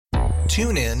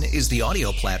TuneIn is the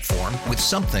audio platform with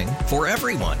something for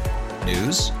everyone.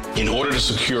 News. In order to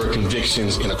secure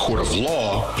convictions in a court of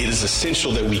law, it is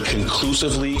essential that we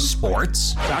conclusively.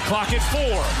 Sports. Shot clock at 4.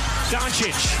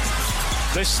 Doncic.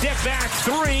 The step back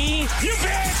 3. You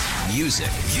bet. Music.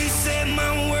 You set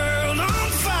my world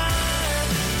on fire.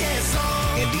 Yes,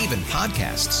 and even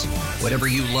podcasts. Whatever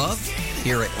you love,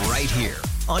 hear it right here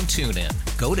on TuneIn.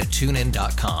 Go to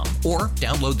TuneIn.com or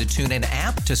download the TuneIn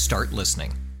app to start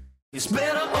listening. it's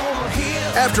better over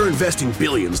here. After investing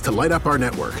billions to light up our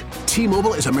network,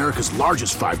 T-Mobile is America's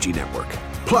largest 5G network.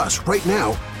 Plus, right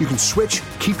now, you can switch,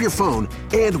 keep your phone,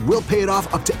 and we'll pay it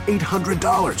off up to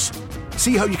 $800.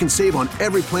 See how you can save on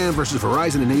every plan versus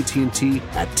Verizon and AT&T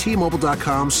at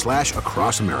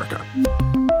T-Mobile.com/across America.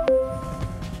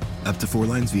 Up to 4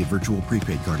 lines via virtual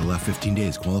prepaid card. Allow 15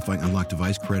 days. Qualifying unlocked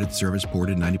device credit service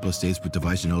ported 90+ states with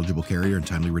device and eligible carrier and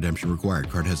timely redemption required.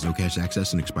 Card has no cash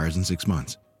access and expires in 6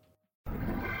 months.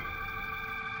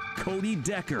 Cody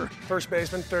Decker. First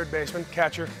baseman, third baseman,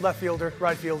 catcher, left fielder,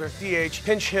 right fielder, DH,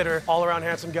 pinch hitter, all-around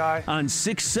handsome guy. On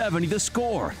 670 The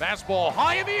Score. Fastball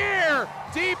high in the air,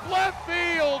 deep left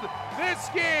field. This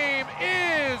game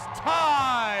is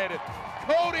tied.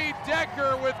 Cody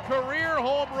Decker with career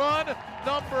home run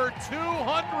number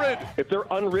 200. If they're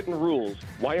unwritten rules,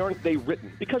 why aren't they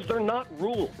written? Because they're not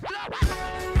rules.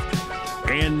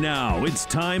 And now it's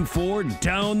time for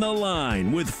Down the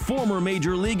Line with former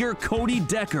Major Leaguer Cody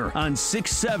Decker on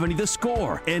 670 The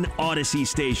Score, an Odyssey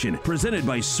station, presented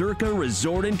by Circa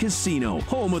Resort and Casino,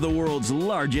 home of the world's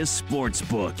largest sports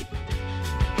book.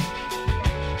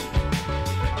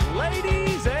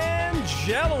 Ladies and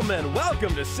gentlemen,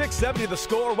 welcome to 670 The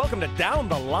Score. Welcome to Down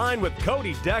the Line with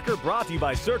Cody Decker, brought to you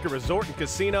by Circa Resort and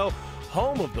Casino,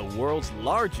 home of the world's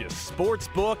largest sports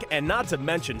book, and not to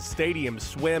mention Stadium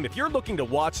Swim. If you're looking to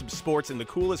watch some sports in the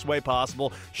coolest way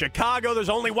possible, Chicago, there's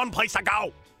only one place to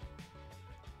go.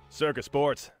 Circa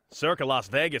Sports. Circa Las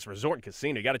Vegas Resort and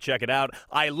Casino. You got to check it out.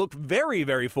 I look very,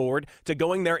 very forward to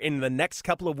going there in the next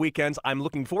couple of weekends. I'm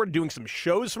looking forward to doing some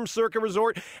shows from Circa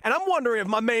Resort, and I'm wondering if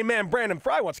my main man Brandon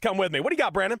Fry wants to come with me. What do you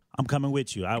got, Brandon? I'm coming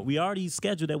with you. We already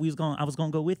scheduled that I was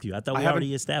going to go with you. I thought we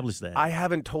already established that. I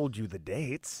haven't told you the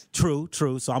dates. True.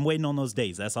 So I'm waiting on those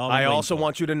dates. That's all. I also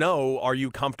want you to know, are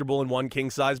you comfortable in one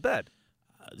king-size bed?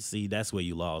 See, that's where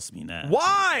you lost me now.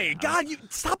 Why? God, you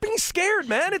stop being scared,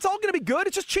 man. It's all going to be good.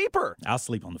 It's just cheaper. I'll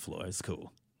sleep on the floor. It's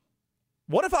cool.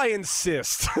 What if I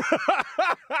insist?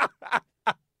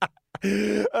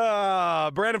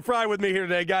 Brandon Fry with me here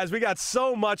today, guys. We got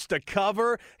so much to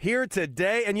cover here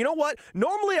today. And you know what?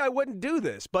 Normally I wouldn't do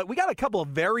this, but we got a couple of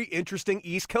very interesting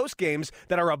East Coast games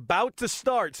that are about to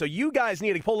start. So you guys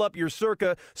need to pull up your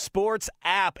Circa Sports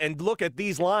app and look at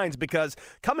these lines, because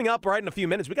coming up right in a few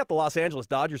minutes, we got the Los Angeles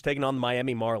Dodgers taking on the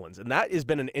Miami Marlins. And that has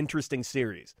been an interesting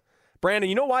series. Brandon,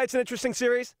 you know why it's an interesting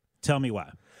series? Tell me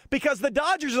why. Because the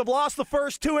Dodgers have lost the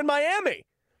first 2 in Miami.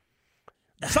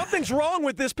 Something's wrong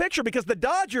with this picture, because the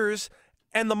Dodgers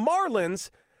and the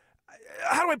Marlins,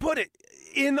 how do I put it,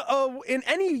 in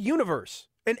any universe,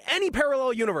 in any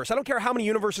parallel universe, I don't care how many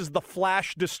universes the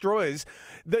Flash destroys,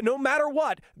 that no matter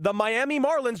what, the Miami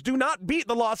Marlins do not beat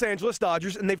the Los Angeles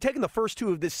Dodgers, and they've taken the first 2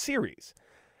 of this series.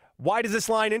 Why does this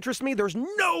line interest me? There's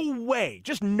no way,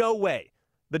 just no way,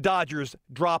 the Dodgers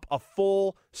drop a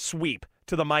full sweep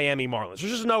to the Miami Marlins.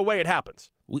 There's just no way it happens.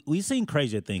 We've seen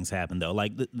crazier things happen, though.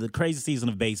 Like the crazy season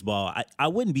of baseball. I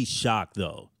wouldn't be shocked,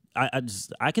 though.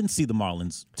 I can see the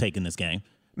Marlins taking this game.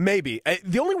 Maybe.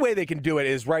 The only way they can do it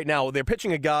is right now they're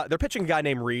pitching a guy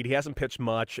named Reed. He hasn't pitched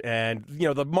much, and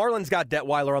the Marlins got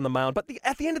Detweiler on the mound. But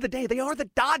at the end of the day, they are the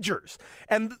Dodgers,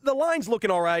 and the line's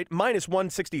looking all right.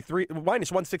 -163,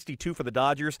 -162 for the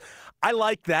Dodgers. I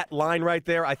like that line right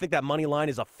there. I think that money line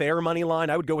is a fair money line.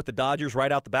 I would go with the Dodgers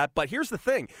right out the bat. But here's the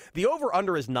thing: the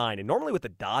over/under is 9, and normally with the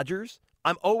Dodgers,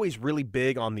 I'm always really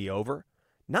big on the over.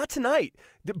 Not tonight.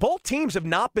 Both teams have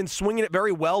not been swinging it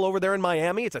very well over there in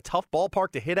Miami. It's a tough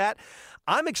ballpark to hit at.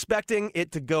 I'm expecting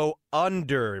it to go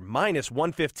under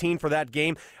 -115 for that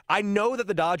game. I know that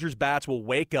the Dodgers bats will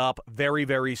wake up very,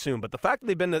 very soon, but the fact that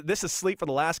they've been this asleep for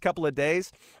the last couple of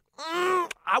days,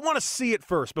 I want to see it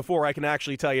first before I can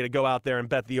actually tell you to go out there and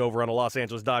bet the over on a Los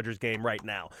Angeles Dodgers game right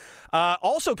now.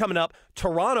 Also coming up,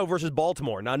 Toronto versus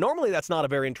Baltimore. Now, normally that's not a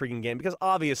very intriguing game because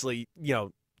obviously,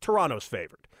 Toronto's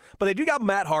favored. But they do got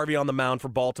Matt Harvey on the mound for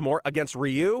Baltimore against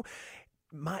Ryu.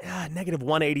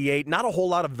 -188. Not a whole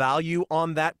lot of value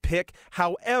on that pick.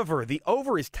 However, the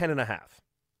over is 10.5.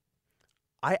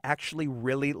 I actually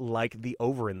really like the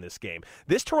over in this game.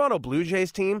 This Toronto Blue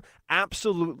Jays team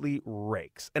absolutely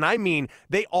rakes. And I mean,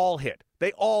 they all hit.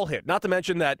 They all hit. Not to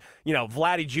mention that,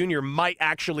 Vladdy Jr. might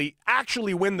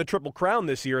actually win the Triple Crown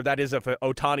this year. That is if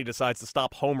Ohtani decides to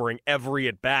stop homering every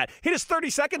at-bat. Hit his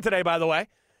 32nd today, by the way.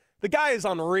 The guy is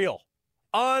unreal.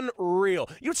 Unreal.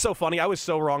 It's so funny. I was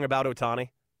so wrong about Ohtani.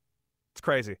 It's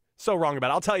crazy. So wrong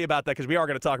about it. I'll tell you about that because we are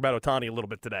going to talk about Ohtani a little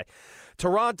bit today.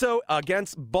 Toronto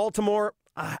against Baltimore.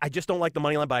 I just don't like the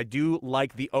money line, but I do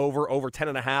like the over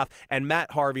 10.5. And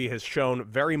Matt Harvey has shown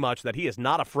very much that he is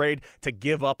not afraid to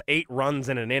give up 8 runs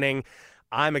in an inning.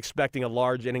 I'm expecting a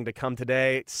large inning to come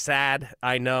today. It's sad.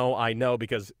 I know,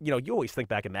 because, you always think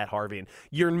back at Matt Harvey. And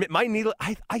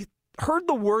I heard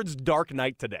the words Dark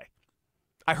Knight today.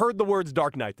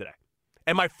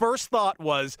 And my first thought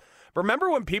was, remember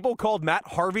when people called Matt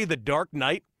Harvey the Dark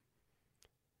Knight?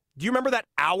 Do you remember that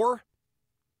hour?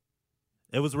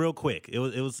 It was real quick. It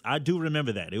was. I do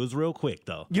remember that. It was real quick,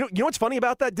 though. You know what's funny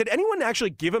about that? Did anyone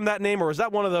actually give him that name, or is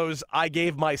that one of those, I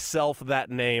gave myself that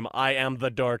name, I am the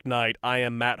Dark Knight, I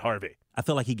am Matt Harvey? I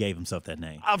feel like he gave himself that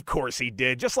name. Of course he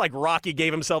did. Just like Rocky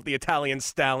gave himself the Italian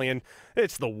Stallion.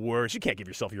 It's the worst. You can't give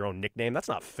yourself your own nickname. That's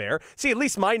not fair. See, at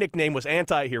least my nickname was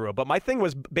Anti-Hero, but my thing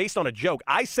was based on a joke.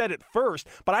 I said it first,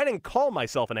 but I didn't call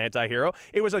myself an anti-hero.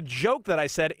 It was a joke that I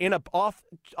said in an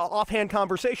offhand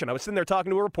conversation. I was sitting there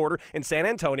talking to a reporter in San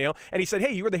Antonio, and he said,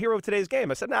 hey, you were the hero of today's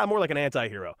game. I said, nah, I'm more like an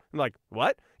anti-hero. I'm like,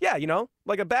 what? Yeah,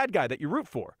 like a bad guy that you root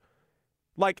for.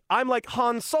 Like, I'm like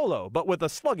Han Solo, but with a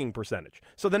slugging percentage.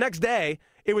 So the next day,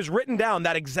 it was written down,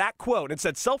 that exact quote. It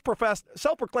said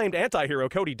self-proclaimed anti-hero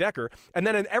Cody Decker. And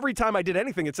then every time I did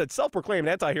anything, it said self-proclaimed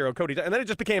anti-hero Cody Decker. And then it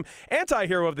just became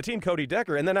anti-hero of the team Cody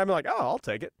Decker. And then I'm like, oh, I'll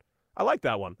take it. I like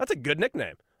that one. That's a good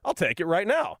nickname. I'll take it right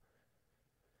now.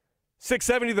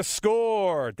 670 The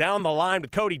Score, Down the Line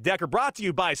with Cody Decker, brought to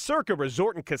you by Circa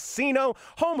Resort and Casino,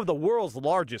 home of the world's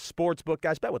largest sports book.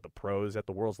 Guys, bet with the pros at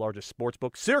the world's largest sports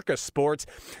book, Circa Sports.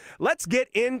 Let's get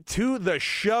into the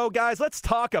show, guys. Let's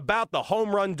talk about the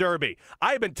Home Run Derby.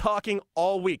 I've been talking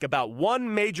all week about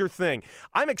one major thing.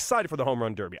 I'm excited for the Home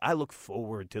Run Derby. I look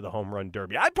forward to the Home Run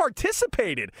Derby. I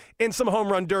participated in some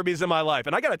Home Run Derbies in my life,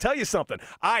 and I got to tell you something.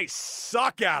 I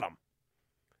suck at them.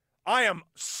 I am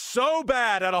so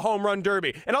bad at a home run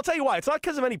derby. And I'll tell you why. It's not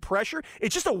because of any pressure.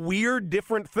 It's just a weird,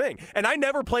 different thing. And I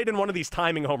never played in one of these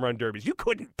timing home run derbies. You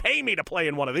couldn't pay me to play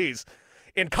in one of these.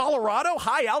 In Colorado,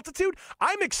 high altitude,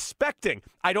 I'm expecting,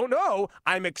 though,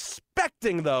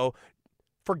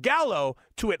 for Gallo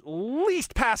to at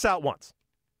least pass out once.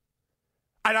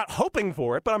 I'm not hoping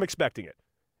for it, but I'm expecting it.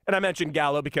 And I mentioned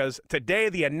Gallo because today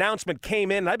the announcement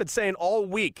came in, and I've been saying all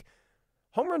week,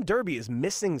 Home Run Derby is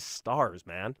missing stars,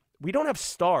 man. We don't have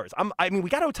stars. We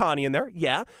got Ohtani in there,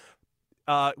 yeah.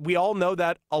 We all know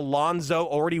that Alonso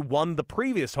already won the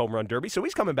previous Home Run Derby, so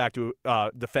he's coming back to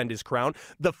defend his crown.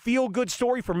 The feel-good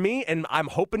story for me, and I'm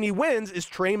hoping he wins, is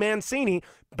Trey Mancini,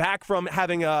 back from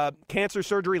having cancer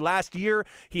surgery last year.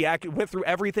 He went through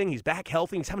everything. He's back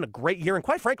healthy. He's having a great year, and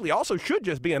quite frankly, also should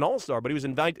just be an all-star, but he was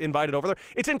invited over there.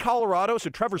 It's in Colorado,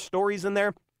 so Trevor Story's in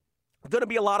there. Going to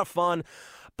be a lot of fun.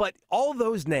 But all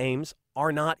those names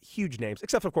are not huge names,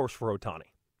 except, of course, for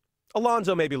Ohtani.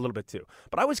 Alonso maybe a little bit too.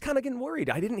 But I was kind of getting worried.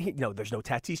 I didn't hear, there's no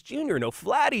Tatis Jr., no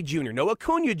Vladdy Jr., no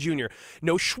Acuna Jr.,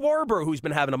 no Schwarber, who's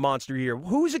been having a monster year.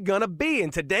 Who's it going to be?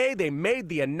 And today they made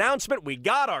the announcement. We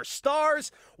got our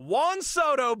stars. Juan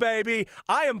Soto, baby.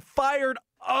 I am fired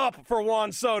up for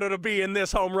Juan Soto to be in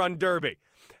this Home Run Derby.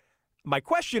 My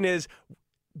question is,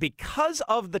 because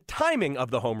of the timing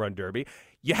of the Home Run Derby,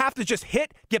 you have to just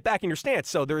get back in your stance.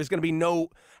 So there is going to be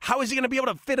how is he going to be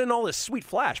able to fit in all this sweet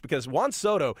flash? Because Juan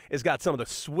Soto has got some of the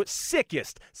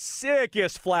sickest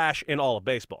flash in all of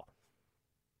baseball.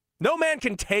 No man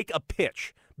can take a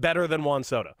pitch better than Juan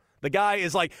Soto. The guy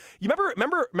is like, you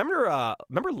remember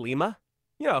Lima?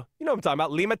 You know what I'm talking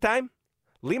about, Lima time?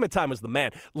 Lima time was the man.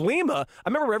 Lima, I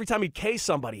remember every time he'd K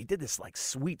somebody, he did this like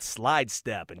sweet slide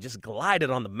step and just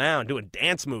glided on the mound doing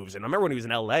dance moves. And I remember when he was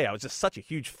in L.A., I was just such a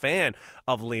huge fan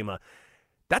of Lima.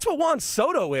 That's what Juan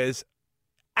Soto is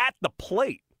at the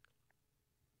plate.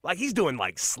 Like, he's doing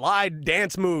like slide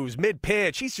dance moves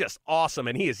mid-pitch. He's just awesome,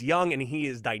 and he is young, and he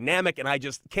is dynamic, and I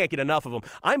just can't get enough of him.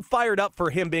 I'm fired up for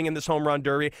him being in this Home Run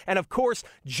Derby. And, of course,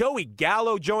 Joey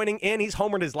Gallo joining in. He's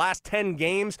homered his last 10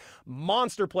 games.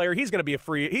 Monster player. He's going to be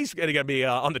he's going to be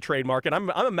on the trade market.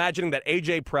 I'm imagining that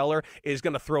A.J. Preller is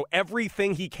going to throw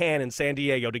everything he can in San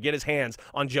Diego to get his hands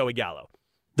on Joey Gallo.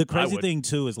 The crazy thing,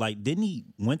 too, is like, didn't he,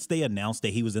 once they announced that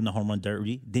he was in the Home Run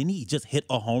Derby, didn't he just hit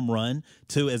a home run,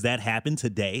 too, as that happened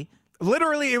today?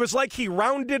 Literally, it was like he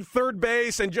rounded third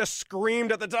base and just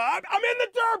screamed at the top, I'm in the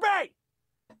Derby!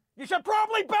 You should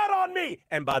probably bet on me.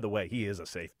 And by the way, he is a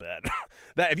safe bet.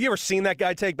 Have you ever seen that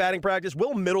guy take batting practice?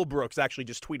 Will Middlebrooks actually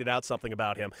just tweeted out something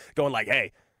about him, going like,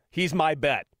 hey, he's my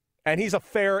bet. And he's a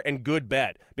fair and good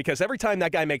bet, because every time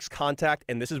that guy makes contact,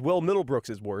 and this is Will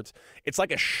Middlebrooks' words, it's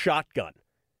like a shotgun.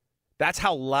 That's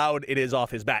how loud it is off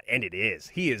his bat, and it is.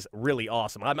 He is really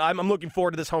awesome. I'm looking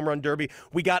forward to this home run derby.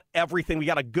 We got everything. We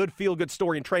got a good feel-good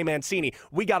story in Trey Mancini.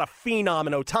 We got a phenom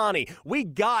in Ohtani. We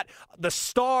got the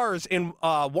stars in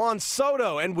Juan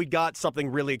Soto, and we got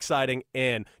something really exciting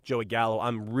in Joey Gallo.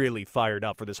 I'm really fired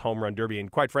up for this home run derby,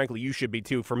 and quite frankly, you should be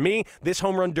too. For me, this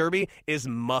home run derby is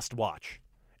must-watch.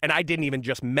 And I didn't even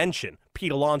just mention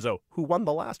Pete Alonso, who won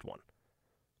the last one.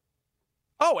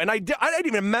 Oh, and I didn't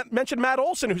even mention Matt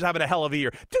Olson, who's having a hell of a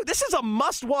year. Dude, this is a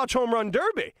must-watch home run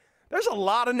derby. There's a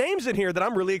lot of names in here that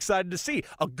I'm really excited to see.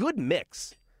 A good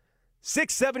mix.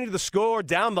 670 to the score,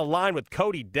 down the line with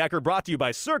Cody Decker, brought to you by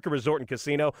Circa Resort and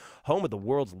Casino, home of the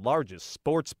world's largest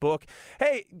sports book.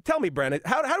 Hey, tell me, Brandon,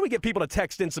 how do we get people to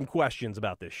text in some questions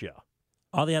about this show?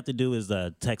 All they have to do is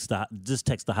text the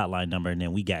hotline number, and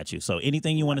then we got you. So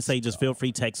anything you want to say, just feel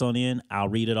free, text on in. I'll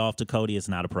read it off to Cody. It's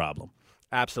not a problem.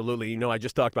 Absolutely. You know, I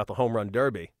just talked about the home run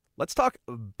derby. Let's talk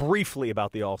briefly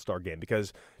about the All-Star game,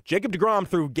 because Jacob deGrom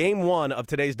threw Game 1 of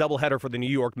today's doubleheader for the New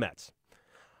York Mets.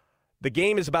 The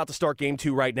game is about to start Game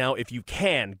 2 right now. If you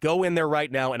can, go in there right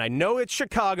now. And I know it's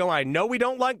Chicago. I know we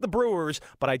don't like the Brewers,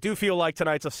 but I do feel like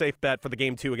tonight's a safe bet for the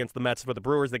Game 2 against the Mets. For the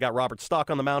Brewers, they got Robert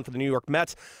Stock on the mound for the New York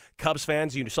Mets. Cubs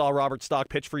fans, you saw Robert Stock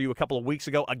pitch for you a couple of weeks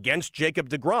ago against Jacob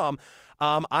deGrom.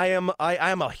 I am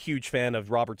a huge fan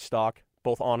of Robert Stock,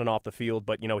 both on and off the field,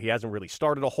 but, he hasn't really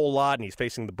started a whole lot, and he's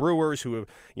facing the Brewers, who,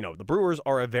 the Brewers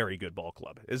are a very good ball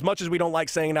club. As much as we don't like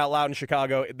saying it out loud in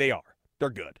Chicago, they are.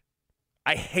 They're good.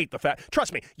 I hate the fact.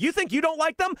 Trust me, you think you don't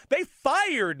like them? They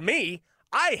fired me.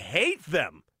 I hate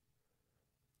them.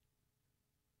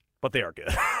 But they are good.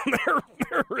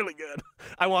 they're really good.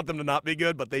 I want them to not be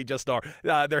good, but they just are.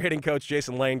 Their hitting coach,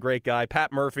 Jason Lane, great guy.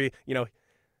 Pat Murphy,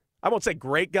 I won't say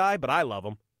great guy, but I love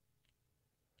him.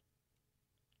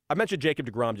 I mentioned Jacob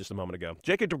deGrom just a moment ago.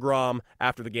 Jacob deGrom,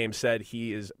 after the game, said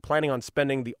he is planning on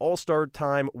spending the All-Star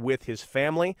time with his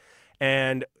family.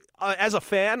 And as a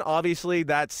fan, obviously,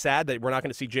 that's sad that we're not going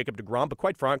to see Jacob deGrom. But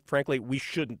quite frankly, we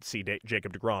shouldn't see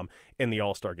Jacob deGrom in the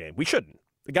All-Star game. We shouldn't.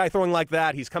 The guy throwing like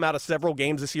that, he's come out of several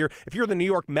games this year. If you're the New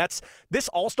York Mets, this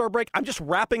All-Star break, I'm just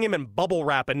wrapping him in bubble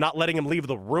wrap and not letting him leave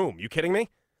the room. You kidding me?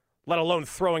 Let alone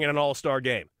throwing in an All-Star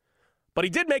game. But he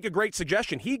did make a great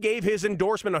suggestion. He gave his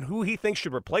endorsement on who he thinks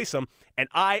should replace him, and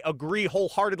I agree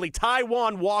wholeheartedly.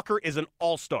 Taijuan Walker is an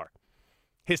all-star.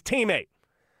 His teammate.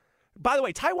 By the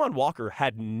way, Taijuan Walker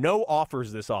had no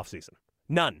offers this offseason.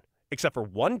 None, except for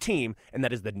one team, and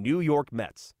that is the New York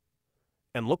Mets.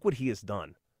 And look what he has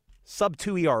done.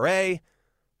 Sub-2 ERA,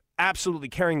 absolutely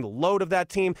carrying the load of that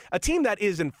team. A team that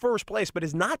is in first place but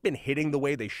has not been hitting the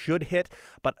way they should hit.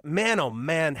 But man, oh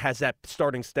man, has that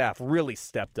starting staff really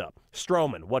stepped up.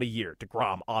 Stroman, what a year.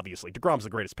 deGrom, obviously. deGrom's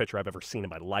the greatest pitcher I've ever seen in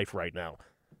my life right now.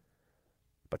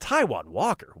 But Taijuan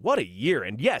Walker, what a year.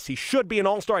 And yes, he should be an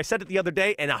all-star. I said it the other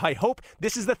day, and I hope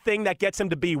this is the thing that gets him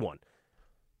to be one.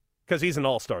 Because he's an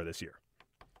all-star this year.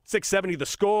 670 the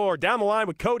score. Down the line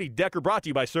with Cody Decker, brought to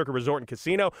you by Circa Resort and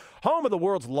Casino, home of the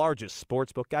world's largest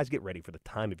sports book. Guys, get ready for the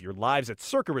time of your lives at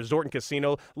Circa Resort and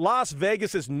Casino, Las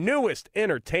Vegas's newest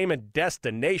entertainment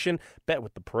destination. Bet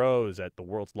with the pros at the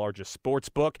world's largest sports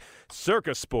book.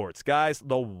 Circa Sports, guys,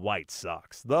 the White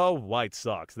Sox. The White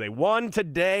Sox. They won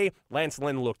today. Lance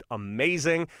Lynn looked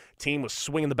amazing. Team was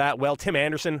swinging the bat well. Tim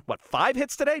Anderson, 5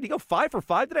 hits today? Did he go 5 for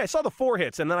 5 today? I saw the 4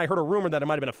 hits, and then I heard a rumor that it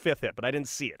might have been a 5th hit, but I didn't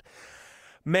see it.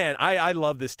 Man, I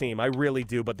love this team. I really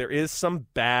do, but there is some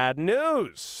bad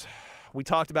news. We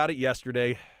talked about it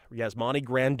yesterday. Yasmani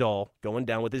Grandal going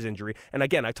down with his injury. And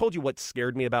again, I told you what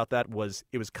scared me about that was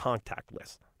it was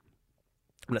contactless.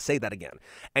 I'm going to say that again.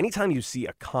 Anytime you see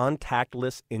a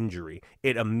contactless injury,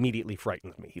 it immediately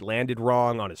frightens me. He landed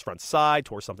wrong on his front side,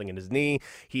 tore something in his knee.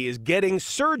 He is getting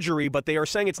surgery, but they are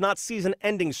saying it's not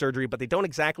season-ending surgery, but they don't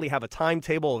exactly have a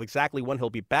timetable of exactly when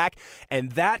he'll be back,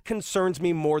 and that concerns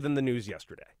me more than the news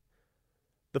yesterday.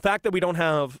 The fact that we don't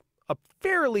have a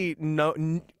fairly,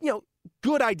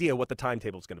 good idea what the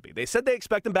timetable is going to be. They said they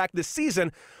expect him back this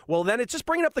season. Well, then it's just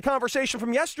bringing up the conversation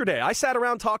from yesterday. I sat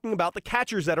around talking about the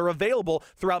catchers that are available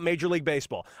throughout Major League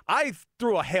Baseball. I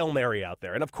threw a Hail Mary out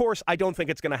there. And of course, I don't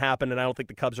think it's going to happen, and I don't think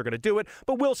the Cubs are going to do it.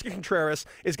 But Wilson Contreras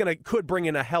could bring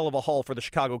in a hell of a haul for the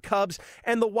Chicago Cubs.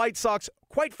 And the White Sox,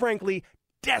 quite frankly,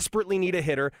 desperately need a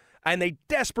hitter, and they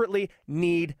desperately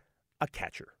need a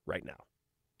catcher right now.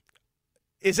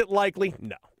 Is it likely?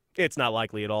 No. It's not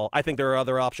likely at all. I think there are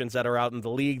other options that are out in the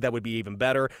league that would be even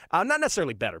better. Not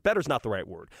necessarily better. Better's not the right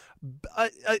word. An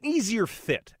easier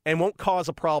fit and won't cause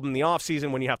a problem in the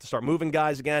offseason when you have to start moving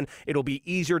guys again. It'll be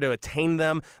easier to attain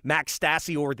them. Max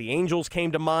Stassi over at the Angels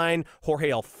came to mind. Jorge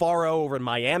Alfaro over in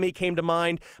Miami came to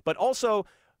mind. But also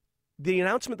the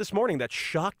announcement this morning that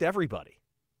shocked everybody.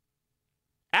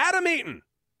 Adam Eaton,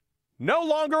 no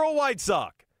longer a White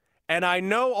Sox. And I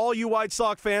know all you White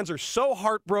Sox fans are so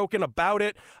heartbroken about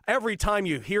it. Every time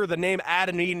you hear the name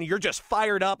Adam Eaton, you're just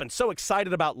fired up and so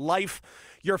excited about life.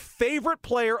 Your favorite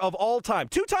player of all time,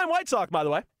 two-time White Sox, by the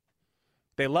way.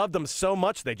 They loved him so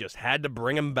much they just had to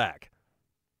bring him back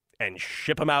and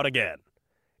ship him out again.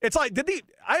 It's like,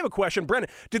 I have a question, Brendan.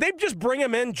 Did they just bring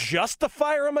him in just to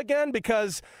fire him again?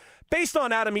 Because based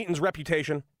on Adam Eaton's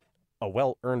reputation, a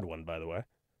well-earned one, by the way.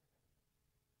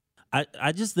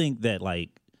 I just think that,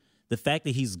 like, the fact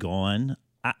that he's gone,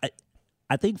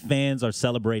 I think fans are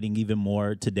celebrating even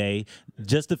more today.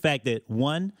 Just the fact that,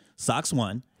 one, Sox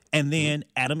won, and then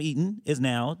Adam Eaton is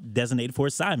now designated for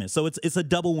assignment. So it's a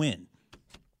double win.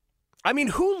 I mean,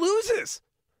 who loses?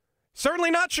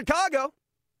 Certainly not Chicago.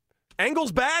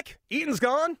 Engel's back. Eaton's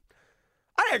gone.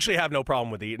 I actually have no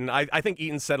problem with Eaton. I think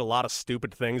Eaton said a lot of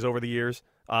stupid things over the years.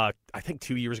 I think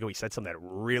 2 years ago he said something that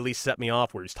really set me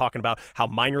off, where he's talking about how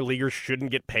minor leaguers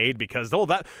shouldn't get paid because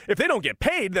that if they don't get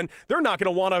paid, then they're not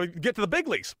going to want to get to the big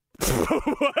leagues.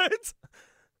 What?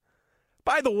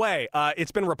 By the way,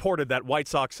 it's been reported that White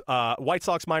Sox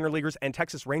minor leaguers and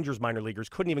Texas Rangers minor leaguers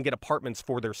couldn't even get apartments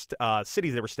for their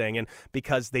cities they were staying in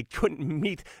because they couldn't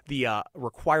meet the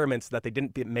requirements that they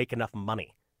didn't make enough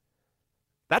money.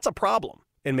 That's a problem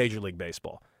in Major League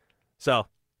Baseball. So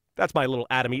that's my little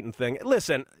Adam Eaton thing.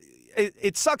 Listen,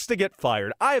 it sucks to get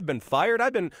fired. I have been fired.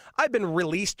 I've been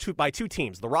released by two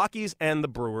teams, the Rockies and the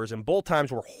Brewers, and both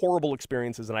times were horrible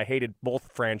experiences, and I hated both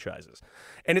franchises.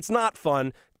 And it's not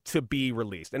fun to be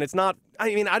released. And it's not,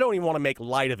 I mean, I don't even want to make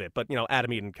light of it, but,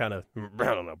 Adam Eaton kind of,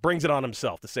 brings it on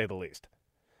himself, to say the least.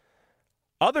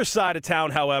 Other side of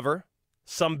town, however,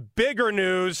 some bigger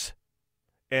news.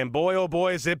 And boy, oh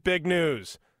boy, is it big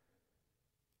news.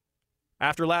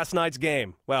 After last night's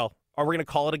game, well, are we going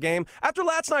to call it a game? After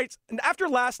last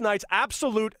night's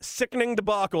absolute sickening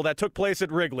debacle that took place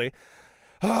at Wrigley,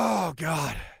 oh,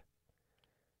 God.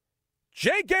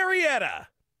 Jake Arrieta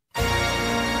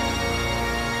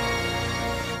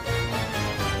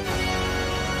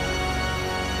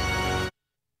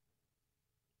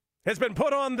has been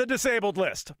put on the disabled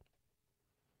list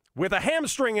with a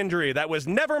hamstring injury that was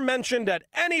never mentioned at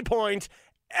any point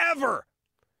ever,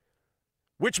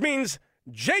 which means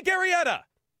Jake Arrieta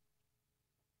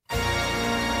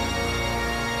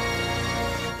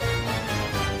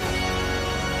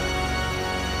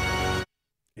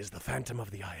is the Phantom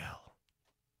of the IL.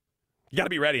 You got to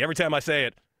be ready every time I say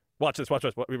it. Watch this.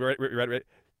 Ready?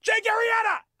 Jake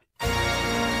Arrieta!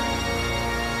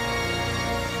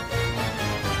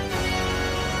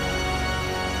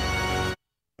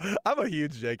 I'm a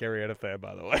huge Jake Arrieta fan,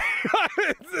 by the way.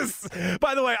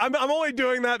 By the way, I'm only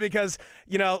doing that because,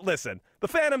 listen, the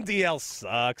Phantom DL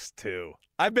sucks, too.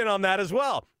 I've been on that as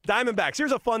well. Diamondbacks,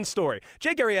 here's a fun story.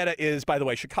 Jake Arrieta is, by the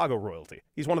way, Chicago royalty.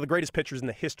 He's one of the greatest pitchers in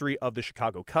the history of the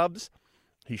Chicago Cubs.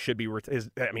 He should be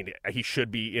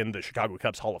in the Chicago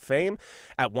Cubs Hall of Fame.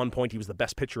 At one point, he was the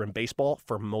best pitcher in baseball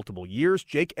for multiple years.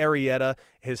 Jake Arrieta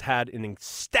has had an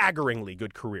staggeringly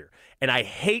good career, and I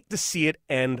hate to see it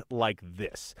end like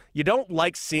this. You don't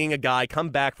like seeing a guy come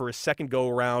back for a second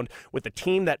go-around with a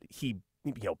team that he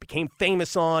became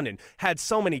famous on and had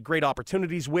so many great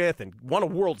opportunities with and won a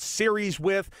World Series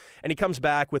with, and he comes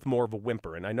back with more of a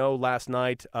whimper. And I know last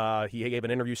night he gave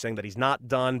an interview saying that he's not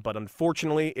done, but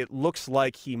unfortunately it looks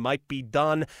like he might be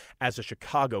done as a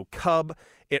Chicago Cub.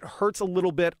 It hurts a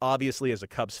little bit, obviously, as a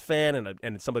Cubs fan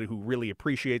and somebody who really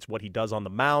appreciates what he does on the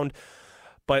mound.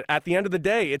 But at the end of the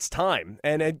day, it's time.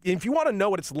 And if you want to know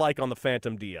what it's like on the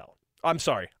Phantom IL,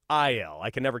 I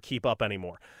can never keep up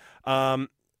anymore.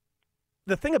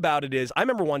 The thing about it is, I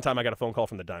remember one time I got a phone call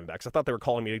from the Diamondbacks. I thought they were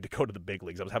calling me to go to the big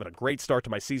leagues. I was having a great start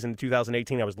to my season in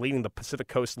 2018. I was leading the Pacific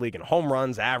Coast League in home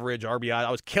runs, average, RBI.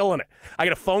 I was killing it. I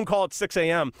got a phone call at 6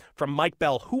 a.m. from Mike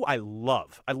Bell, who I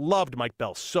love. I loved Mike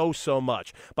Bell so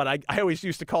much. But I always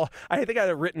used to call, I think I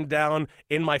had it written down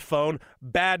in my phone,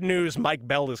 bad news, Mike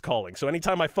Bell is calling. So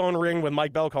anytime my phone rang with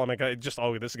Mike Bell calling, this is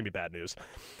going to be bad news.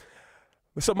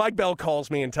 So Mike Bell calls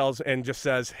me and just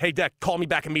says, "Hey, Deck, call me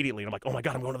back immediately." And I'm like, "Oh my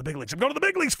God, I'm going to the big leagues. I'm going to the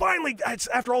big leagues, finally. It's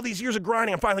after all these years of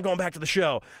grinding, I'm finally going back to the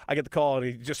show." I get the call, and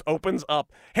he just opens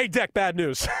up, "Hey, Deck, bad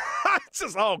news." It's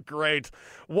just, oh, great.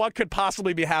 What could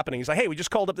possibly be happening? He's like, "Hey, we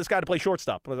just called up this guy to play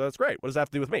shortstop." Well, that's great. What does that have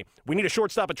to do with me? We need a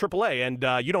shortstop at AAA,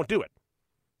 and you don't do it.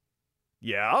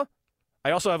 Yeah.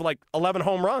 I also have like 11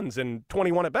 home runs and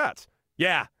 21 at-bats.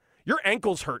 Yeah. Your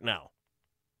ankle's hurt now.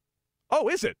 Oh,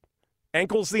 is it?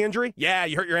 Ankle's the injury? Yeah,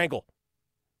 you hurt your ankle.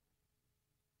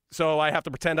 So I have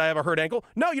to pretend I have a hurt ankle?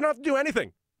 No, you don't have to do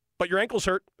anything. But your ankle's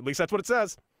hurt. At least that's what it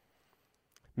says.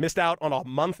 Missed out on a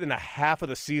month and a half of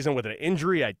the season with an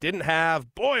injury I didn't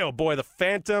have. Boy, oh boy, the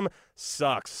Phantom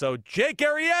sucks. So Jake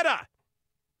Arrieta.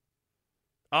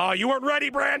 Oh, you weren't ready,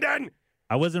 Brandon.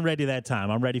 I wasn't ready that time.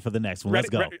 I'm ready for the next one. Let's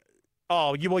go.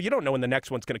 Oh, you don't know when the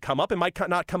next one's going to come up. It might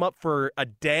not come up for a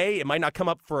day. It might not come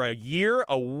up for a year,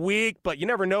 a week, but you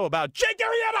never know about Jake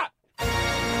Arrieta.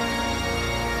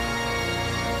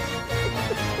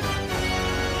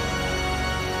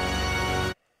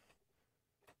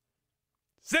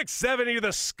 670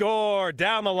 The Score.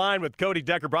 Down the line with Cody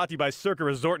Decker, brought to you by Circa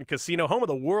Resort and Casino, home of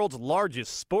the world's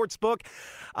largest sports book.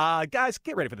 Guys,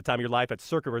 get ready for the time of your life at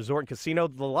Circa Resort and Casino,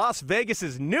 the Las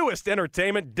Vegas' newest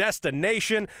entertainment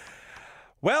destination.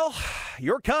 Well,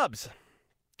 your Cubs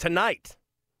tonight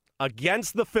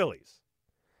against the Phillies.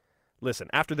 Listen,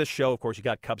 after this show, of course, you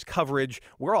got Cubs coverage.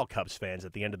 We're all Cubs fans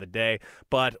at the end of the day.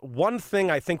 But one thing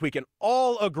I think we can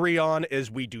all agree on is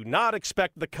we do not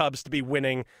expect the Cubs to be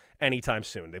winning anytime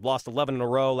soon. They've lost 11 in a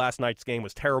row. Last night's game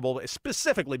was terrible,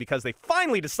 specifically because they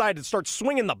finally decided to start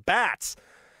swinging the bats.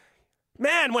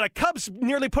 Man, when a Cubs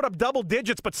nearly put up double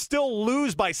digits but still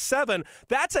lose by 7,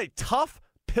 that's a tough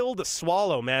pill to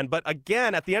swallow, man. But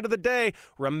again, at the end of the day,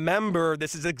 remember,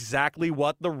 this is exactly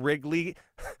what the Wrigley...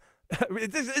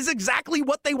 This is exactly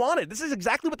what they wanted. This is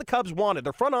exactly what the Cubs wanted.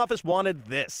 Their front office wanted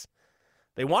this.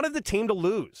 They wanted the team to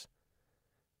lose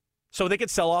so they could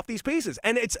sell off these pieces.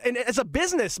 And as a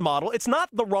business model, it's not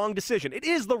the wrong decision. It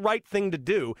is the right thing to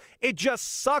do. It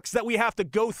just sucks that we have to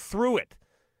go through it.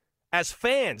 As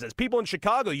fans, as people in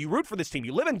Chicago, you root for this team.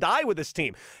 You live and die with this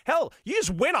team. Hell, you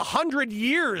just win 100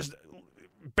 years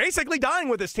basically dying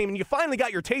with this team, and you finally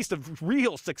got your taste of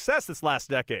real success this last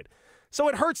decade. So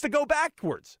it hurts to go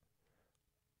backwards.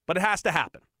 But it has to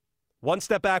happen. One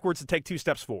step backwards to take 2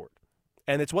 steps forward.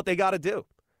 And it's what they got to do.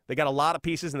 They got a lot of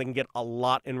pieces, and they can get a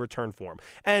lot in return for them.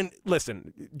 And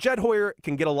listen, Jed Hoyer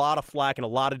can get a lot of flack in a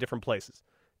lot of different places.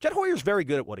 Jed Hoyer's very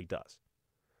good at what he does.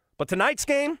 But tonight's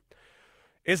game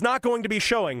is not going to be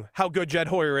showing how good Jed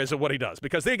Hoyer is at what he does,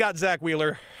 because they got Zach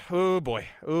Wheeler. Oh, boy.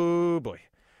 Oh, boy.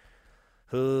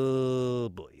 Oh,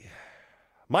 boy.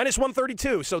 Minus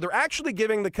 132. So they're actually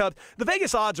giving the Cubs, the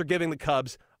Vegas odds are giving the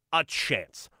Cubs a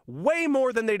chance. Way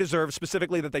more than they deserve,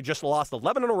 specifically that they just lost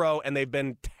 11 in a row, and they've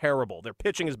been terrible. Their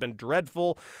pitching has been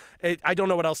dreadful. I don't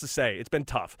know what else to say. It's been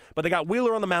tough. But they got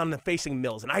Wheeler on the mound and facing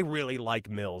Mills, and I really like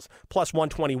Mills. Plus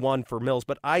 121 for Mills,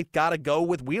 but I got to go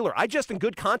with Wheeler. I just, in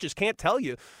good conscience, can't tell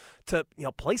you to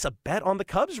place a bet on the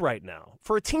Cubs right now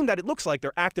for a team that it looks like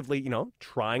they're actively,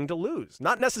 trying to lose.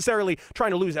 Not necessarily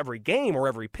trying to lose every game or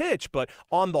every pitch, but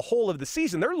on the whole of the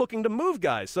season, they're looking to move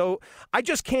guys. So I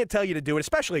just can't tell you to do it,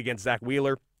 especially against Zach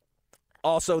Wheeler.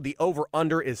 Also, the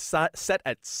over-under is set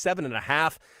at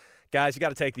 7.5. Guys, you got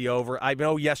to take the over. I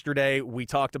know yesterday we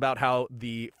talked about how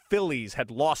the Phillies had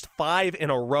lost 5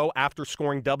 in a row after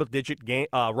scoring double-digit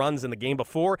runs in the game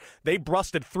before. They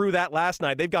busted through that last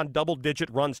night. They've gone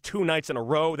double-digit runs 2 nights in a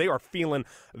row. They are feeling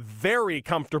very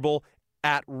comfortable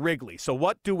at Wrigley. So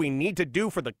what do we need to do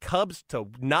for the Cubs to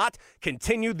not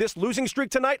continue this losing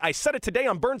streak tonight? I said it today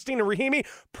on Bernstein and Rahimi.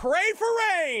 Pray for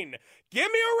rain. Give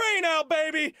me a rain out,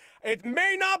 baby. It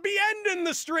may not be ending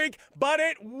the streak, but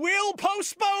it will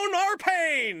postpone our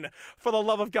pain. For the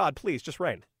love of God, please, just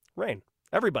rain. Rain.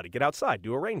 Everybody, get outside.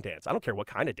 Do a rain dance. I don't care what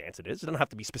kind of dance it is. It doesn't have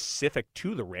to be specific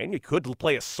to the rain. You could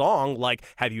play a song like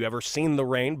Have You Ever Seen the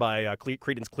Rain by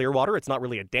Creedence Clearwater. It's not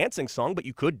really a dancing song, but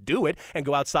you could do it and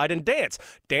go outside and dance.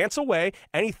 Dance away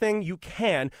anything you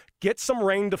can. Get some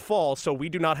rain to fall so we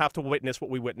do not have to witness what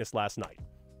we witnessed last night.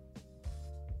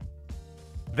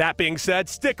 That being said,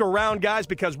 stick around, guys,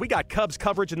 because we got Cubs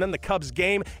coverage and then the Cubs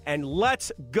game. And let's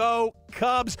go,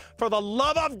 Cubs. For the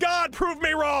love of God, prove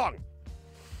me wrong.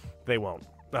 They won't.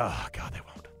 Oh, God, they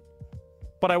won't.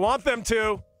 But I want them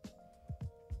to.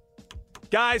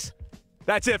 Guys,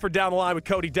 that's it for Down the Line with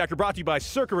Cody Decker, brought to you by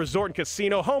Circa Resort and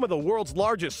Casino, home of the world's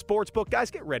largest sports book.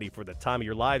 Guys, get ready for the time of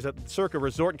your lives at Circa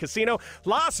Resort and Casino,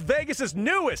 Las Vegas'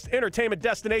 newest entertainment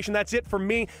destination. That's it for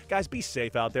me. Guys, be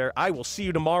safe out there. I will see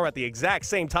you tomorrow at the exact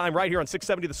same time right here on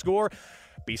 670 The Score.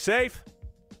 Be safe.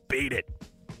 Beat it.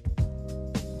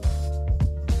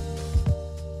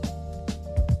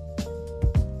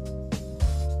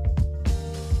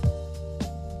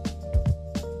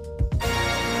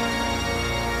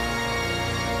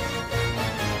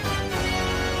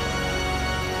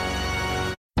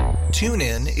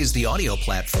 TuneIn is the audio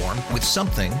platform with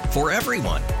something for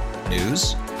everyone.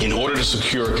 News, In order to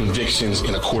secure convictions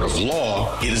in a court of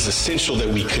law, it is essential that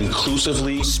we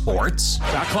conclusively... Sports.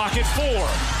 Shot clock at 4.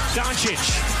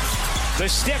 Doncic. The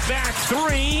step back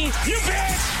 3. You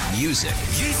bet! Music.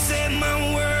 You set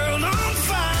my world on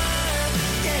fire.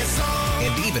 Yes,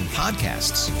 and even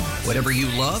podcasts. Whatever you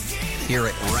love, hear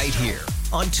it right here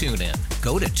on TuneIn.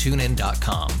 Go to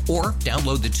TuneIn.com or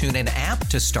download the TuneIn app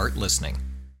to start listening.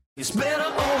 It's better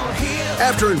over here.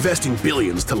 After investing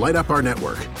billions to light up our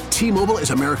network, T-Mobile is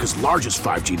America's largest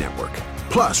 5G network.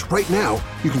 Plus, right now,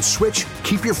 you can switch,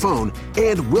 keep your phone,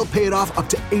 and we'll pay it off up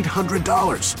to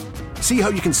 $800. See how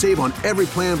you can save on every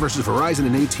plan versus Verizon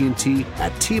and AT&T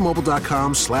at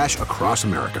T-Mobile.com/across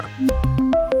America.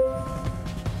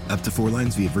 Up to 4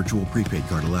 lines via virtual prepaid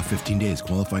card. Allow 15 days.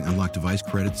 Qualifying unlocked device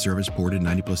credit service ported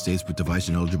 90+ days with device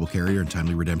and eligible carrier and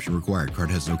timely redemption required.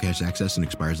 Card has no cash access and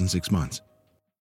expires in 6 months.